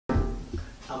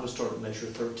I'm going to start at measure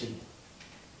 13.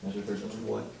 Measure 13. So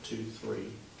 1, 2, 3.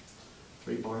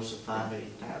 3 bars of 5/8.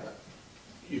 I have that.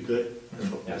 You good?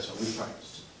 Mhm. That's what we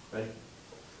practiced. Ready?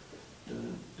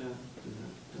 Dun, dun, dun,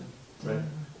 dun. Ready?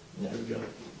 Yeah. Here we go.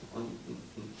 1,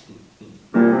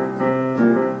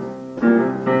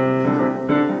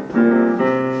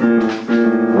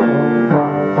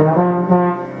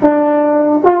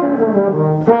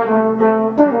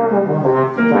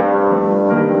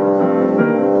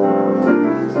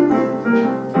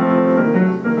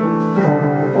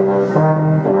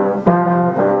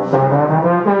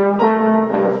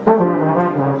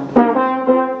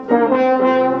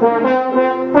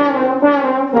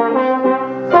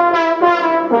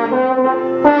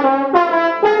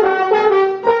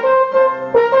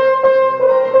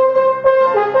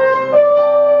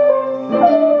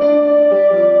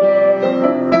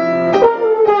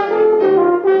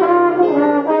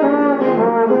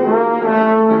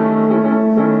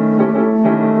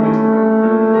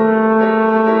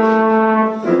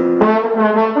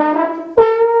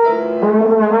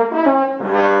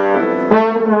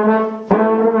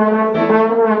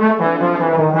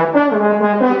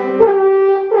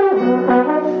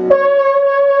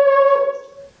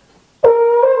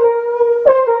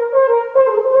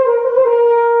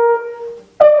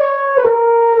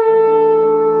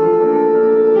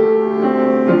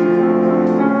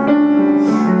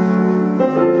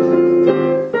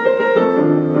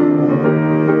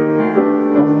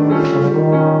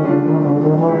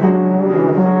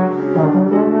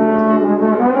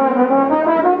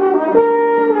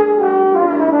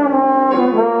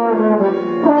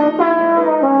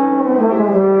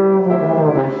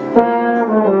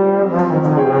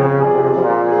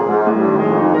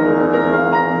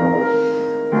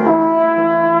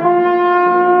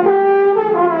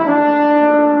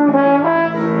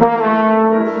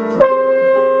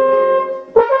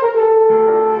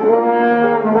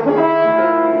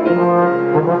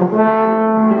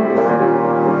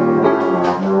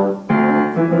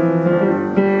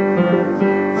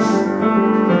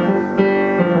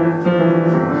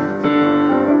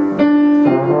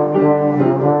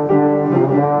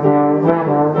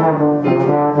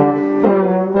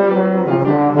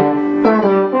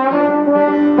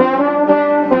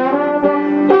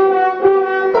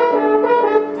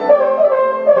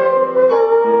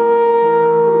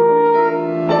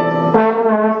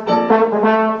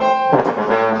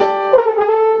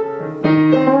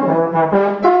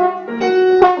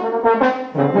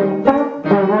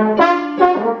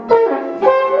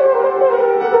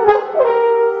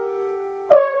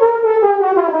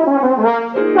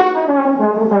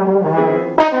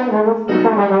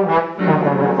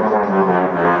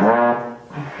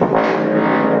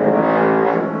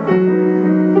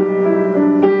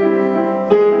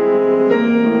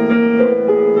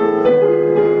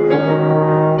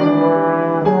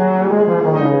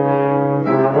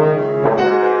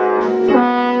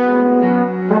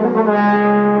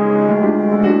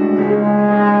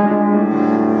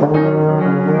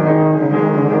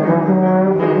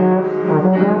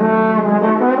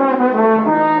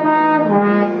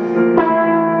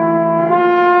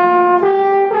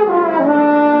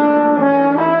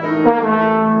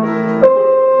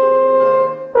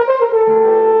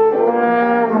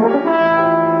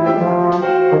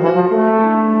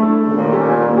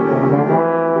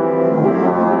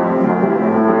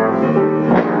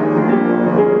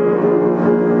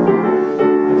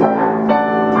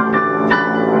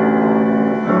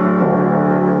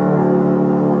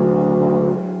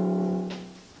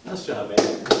 Nice job, man. Way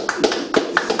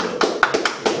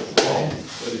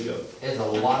to go. It's a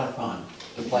lot of fun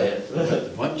to play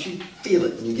it. Once you feel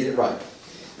it and you get it right.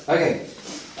 Okay.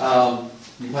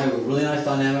 You play with really nice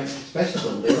dynamics, especially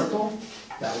the lyrical.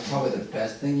 That was probably the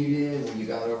best thing you did when you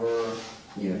got over,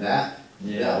 that.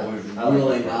 Yeah. That was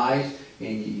really nice,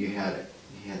 and you had it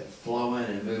flowing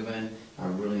and moving. I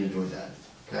really enjoyed that.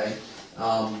 Okay.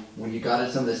 When you got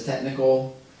into some of this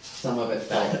technical, some of it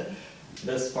felt.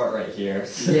 This part right here.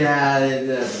 Yeah,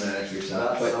 that's an extra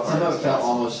stuff. But some of it felt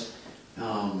almost. I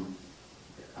don't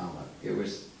know. It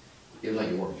was like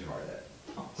you're working too hard at it.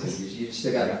 So you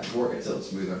still got to work it till it's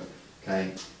smoother.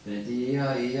 Okay. And and the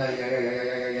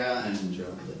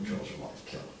drums are what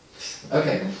kill.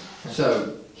 Okay.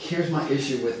 So here's my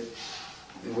issue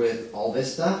with all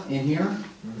this stuff in here.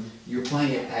 Mm-hmm. You're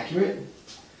playing it accurate,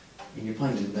 and you're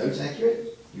playing the notes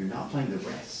accurate. You're not playing the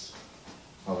rest.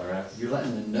 All the rest. You're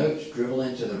letting the notes dribble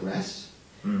into the rest,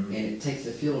 Mm-hmm. and it takes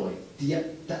the feel away.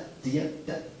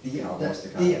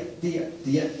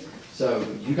 So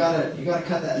you gotta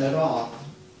cut that note off.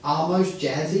 Almost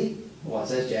jazzy, well, it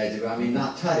says jazzy, but I mean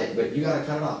not cut it, but you gotta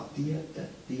cut it off.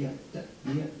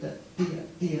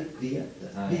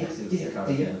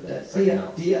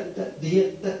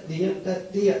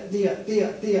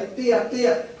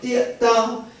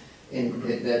 And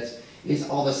it's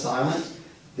all the silence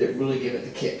that really give it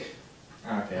the kick.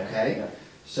 Okay. Okay? Yeah.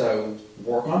 So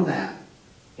work on that,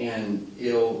 and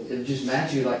it'll just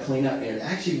match you like clean up, and it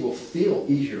actually will feel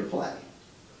easier to play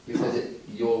because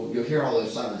you'll hear all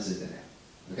those silences in it.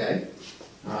 Okay,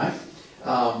 all right.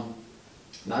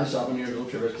 Nice job on your little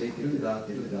traversity. You're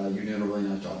doing a really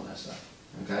nice job on that stuff.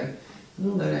 Okay, a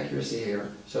little note accuracy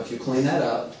here. So if you clean that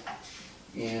up,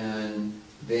 and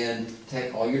then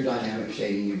take all your dynamic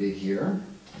shading you did here,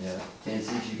 Yeah. and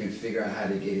see if you can figure out how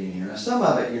to get in here. Now some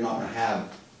of it you're not going to have.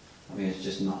 I mean, it's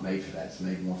just not made for that. It's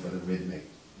made more for the rhythmic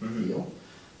feel.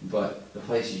 But the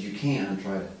places you can,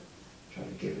 try to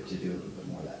give it to do a little bit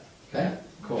more of that. Okay?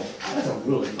 Cool. That's a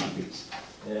really fun piece.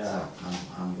 Yeah. So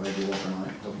I'm glad you're working on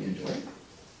it. Hope you enjoy it.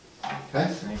 Okay?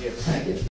 Thank you. Thank you.